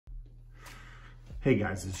Hey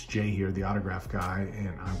guys, it's Jay here, the autograph guy,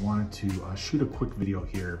 and I wanted to shoot a quick video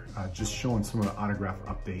here, just showing some of the autograph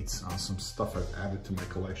updates, some stuff I've added to my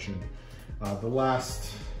collection. The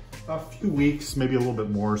last few weeks, maybe a little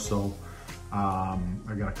bit more, so I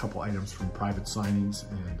got a couple items from private signings,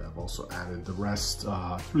 and I've also added the rest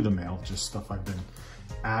through the mail, just stuff I've been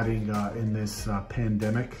adding in this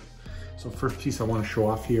pandemic. So first piece I want to show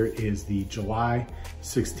off here is the July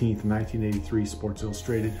 16th, 1983 Sports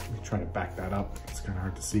Illustrated. Let me try to back that up. It's kind of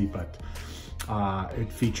hard to see, but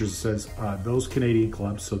it features, it says, those Canadian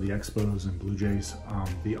clubs, so the Expos and Blue Jays.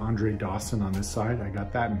 The Andre Dawson on this side, I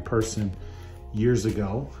got that in person years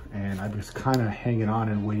ago, and I was kind of hanging on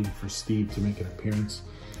and waiting for Steve to make an appearance.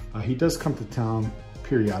 He does come to town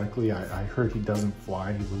periodically. I heard he doesn't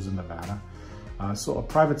fly, he lives in Nevada. So a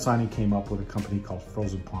private signing came up with a company called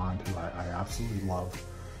Frozen Pond, who I absolutely love.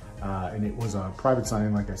 And it was a private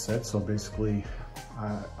signing, like I said. So basically,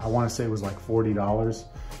 I want to say it was like $40.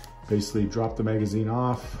 Basically dropped the magazine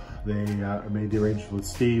off. They made the arrangement with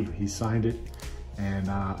Steve. He signed it, and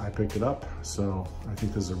I picked it up. So I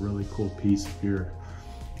think this is a really cool piece if you're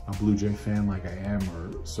a Blue Jay fan like I am,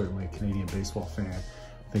 or certainly a Canadian baseball fan.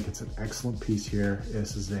 I think it's an excellent piece here.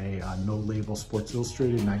 This is a no label Sports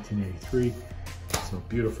Illustrated 1983. So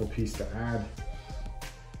beautiful piece to add.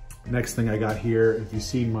 Next thing I got here, if you've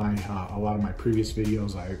seen my a lot of my previous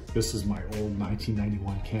videos, this is my old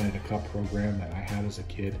 1991 Canada Cup program that I had as a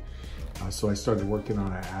kid. So I started working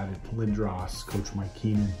on it. I added Lindros, Coach Mike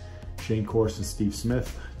Keenan, Shane Corse, and Steve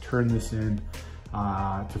Smith. Turned this in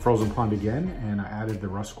to Frozen Pond again, and I added the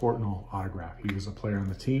Russ Courtnall autograph. He was a player on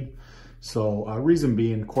the team. So reason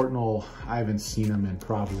being, Courtnall, I haven't seen him in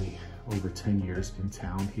probably over 10 years in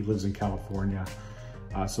town. He lives in California.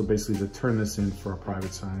 So basically to turn this in for a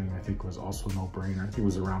private signing, I think was also a no-brainer. I think it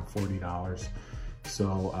was around $40.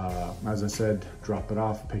 So as I said, drop it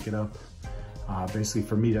off, pick it up. Basically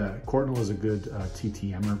for me Courtnall is a good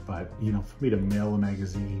TTMer, but you know, for me to mail a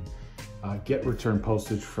magazine, get return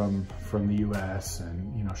postage from the US,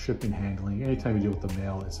 and you know, shipping, handling, anytime you deal with the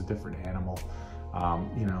mail, it's a different animal.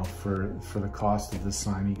 You know, for the cost of this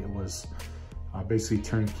signing, it was basically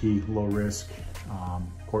turnkey, low risk.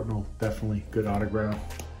 Courtnall, definitely good autograph.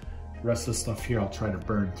 Rest of the stuff here I'll try to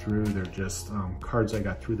burn through. They're just cards I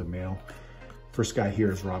got through the mail. First guy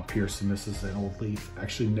here is Rob Pearson. This is an old Leaf.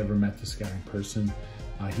 Actually never met this guy in person.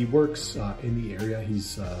 He works in the area.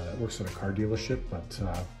 He's works at a car dealership, but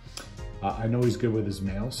I know he's good with his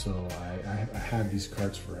mail, so I had these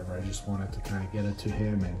cards forever. I just wanted to kind of get it to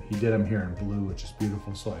him, and he did them here in blue, which is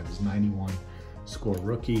beautiful. So I have his 91 score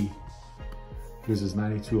rookie. Here's his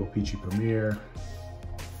 92 O-Pee-Chee Premier,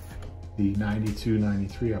 the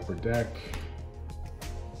 92-93 Upper Deck.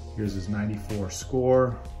 Here's his 94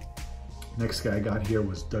 score. Next guy I got here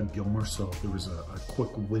was Doug Gilmour. So there was a quick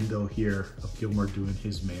window here of Gilmour doing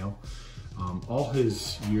his mail. All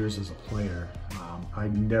his years as a player, I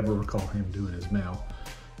never recall him doing his mail.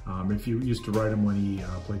 If you used to write him when he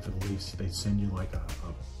played for the Leafs, they'd send you like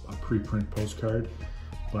a pre-print postcard.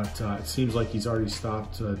 But it seems like he's already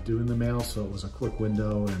stopped doing the mail, so it was a quick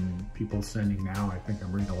window, and people sending now. I think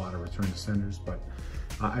I'm reading a lot of return to senders, but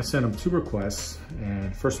I sent him 2 requests,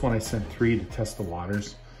 and first one I sent 3 to test the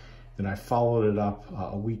waters. Then I followed it up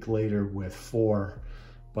a week later with 4,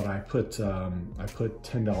 but I put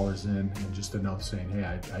 $10 in and just a note saying,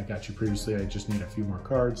 hey, I got you previously, I just need a few more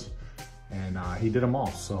cards, and he did them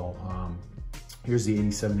all. So here's the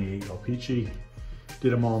 87-88 O-Pee-Chee.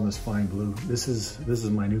 Did them all in this fine blue. This is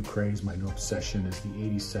my new craze, my new obsession is the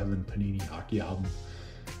 87 Panini hockey album.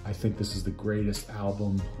 I think this is the greatest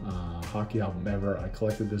album, hockey album ever. I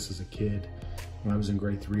collected this as a kid. When I was in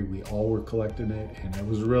grade 3, we all were collecting it, and it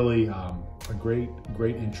was really a great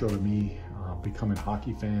intro to me becoming a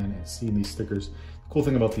hockey fan and seeing these stickers. The cool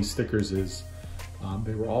thing about these stickers is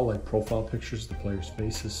they were all like profile pictures of the players'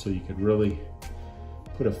 faces, so you could really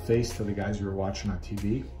put a face to the guys you were watching on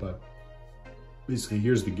TV. But basically,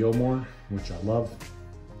 here's the Gilmour, which I love.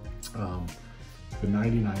 The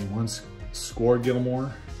 90-91 score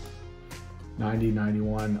Gilmour,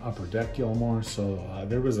 90-91 Upper Deck Gilmour. So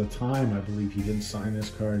there was a time, I believe, he didn't sign this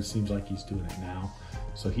card. It seems like he's doing it now.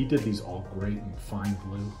 So he did these all great in fine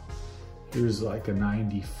blue. Here's like a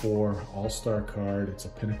 94 All-Star card. It's a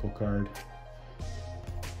Pinnacle card.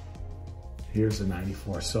 Here's a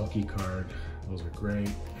 94 Selkie card. Those are great.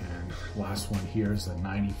 And last one here is a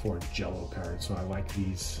 94 Jello card. So I like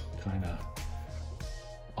these kind of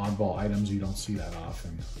oddball items. You don't see that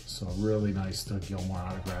often. So really nice Doug Gilmour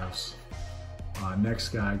autographs. Next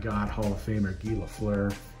guy I got, Hall of Famer Guy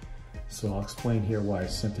Lafleur. So I'll explain here why I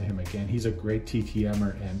sent to him again. He's a great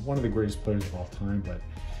TTMer and one of the greatest players of all time, but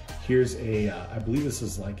Here's a, I believe this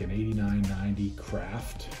is like an 89-90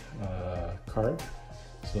 craft card.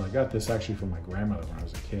 So I got this actually from my grandmother when I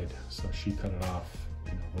was a kid. So she cut it off,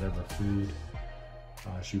 you know, whatever food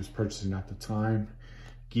she was purchasing at the time.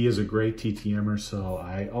 Guy is a great TTMer, so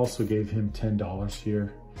I also gave him $10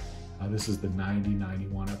 here. This is the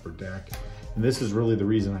 90-91 Upper Deck. And this is really the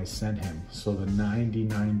reason I sent him. So the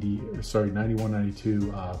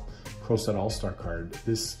 91-92 Pro Set All-Star card.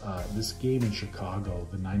 This game in Chicago,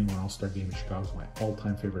 the 91 All-Star game in Chicago, is my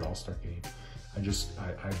all-time favorite All-Star game. I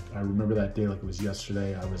remember that day like it was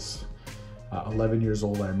yesterday. I was 11 years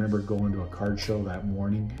old. I remember going to a card show that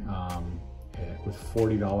morning. With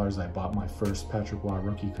 $40, I bought my first Patrick Waugh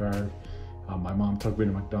rookie card. My mom took me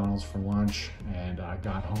to McDonald's for lunch, and I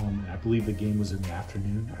got home, and I believe the game was in the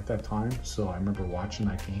afternoon at that time. So I remember watching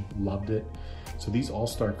that game, loved it. So these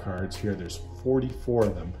All-Star cards here, there's 44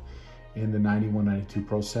 of them in the 91-92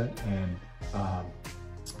 Pro Set, and I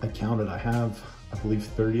counted, I have, I believe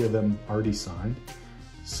 30 of them already signed.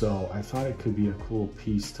 So I thought it could be a cool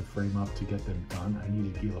piece to frame up to get them done. I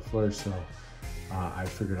needed Guy Lafleur, so I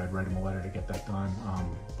figured I'd write him a letter to get that done.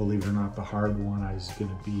 Believe it or not, the hard one is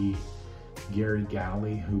gonna be Gary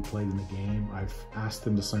Galley, who played in the game. I've asked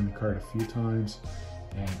him to sign the card a few times,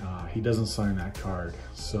 and he doesn't sign that card.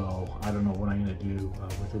 So I don't know what I'm gonna do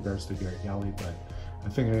with regards to Gary Galley, but I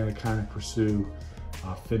think I'm gonna kind of pursue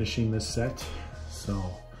finishing this set. So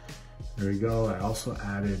there you go. I also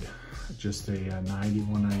added just a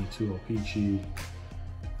 91-92 O-Pee-Chee.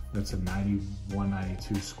 That's a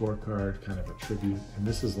 91-92 scorecard, kind of a tribute. And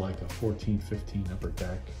this is like a 14-15 Upper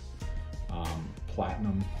Deck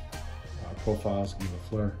platinum profiles, Guy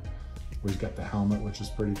Lafleur, where he's got the helmet, which is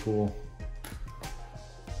pretty cool.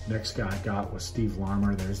 Next guy I got was Steve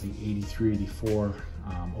Larmer. There's the 83-84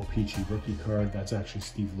 O-Pee-Chee rookie card. That's actually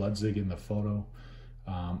Steve Ludzig in the photo.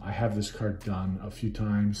 I have this card done a few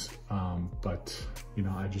times, but you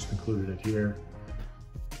know, I just included it here.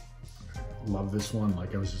 Love this one.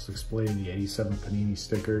 Like I was just explaining, the 87 Panini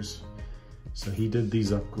stickers. So he did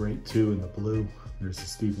these up great too in the blue. There's the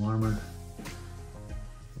Steve Larmer.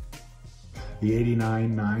 The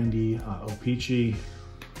 89-90 O-Pee-Chee.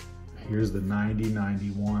 Here's the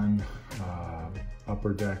 90-91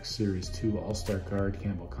 Upper Deck Series 2 All-Star card,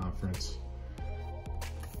 Campbell Conference.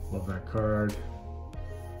 Love that card.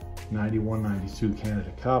 91-92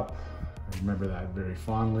 Canada Cup. I remember that very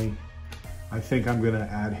fondly. I think I'm gonna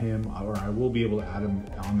add him, or I will be able to add him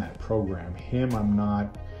on that program. Him, I'm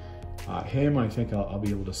not. Him, I think I'll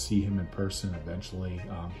be able to see him in person eventually.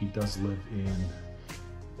 He does live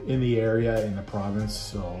in the area, in the province,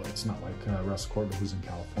 so it's not like Russ Corbett, who's in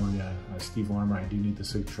California. Steve Larmer, I do need the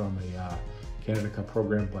signature on the Canada Cup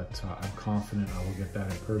program, but I'm confident I will get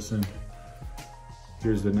that in person.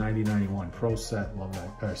 Here's the 90-91 Pro Set, love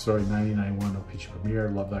that, sorry, 90-91 O-Pee-Chee Premier,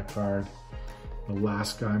 love that card. The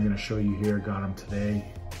last guy I'm gonna show you here, got him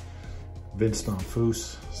today, Vince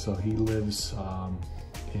Donfus. So he lives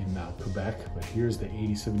in Quebec, but here's the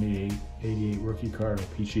 87-88 rookie card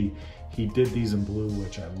O-Pee-Chee. He did these in blue,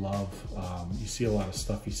 which I love. You see a lot of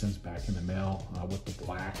stuff he sends back in the mail with the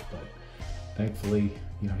black, but thankfully,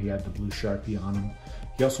 you know, he had the blue Sharpie on him.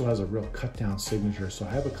 He also has a real cut down signature. So I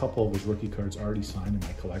have a couple of his rookie cards already signed in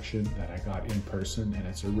my collection that I got in person, and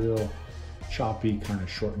it's a real choppy, kind of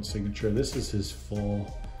shortened signature. This is his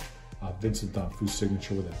full Vincent Donfus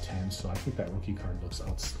signature with a 10, so I think that rookie card looks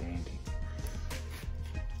outstanding.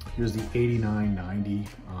 Here's the 89-90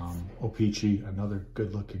 O-Pee-Chee, another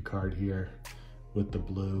good looking card here with the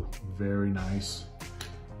blue, very nice.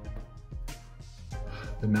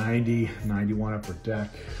 The 90-91 Upper Deck,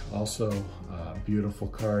 also beautiful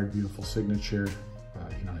card, beautiful signature,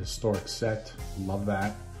 you know, historic set, love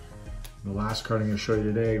that. The last card I'm going to show you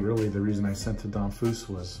today, really the reason I sent to Donfus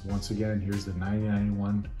was, once again, here's the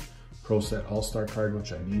 90-91 Pro Set All-Star card,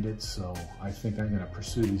 which I needed. So I think I'm going to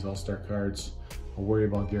pursue these All-Star cards. I'll worry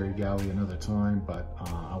about Gary Galley another time, but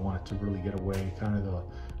I wanted to really get away, kind of the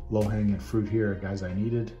low-hanging fruit here, guys I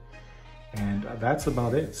needed. And that's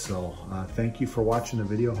about it. So thank you for watching the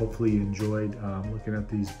video. Hopefully you enjoyed looking at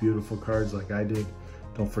these beautiful cards like I did.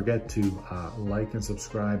 Don't forget to like and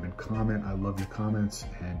subscribe and comment. I love your comments,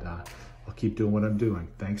 and I'll keep doing what I'm doing.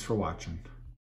 Thanks for watching.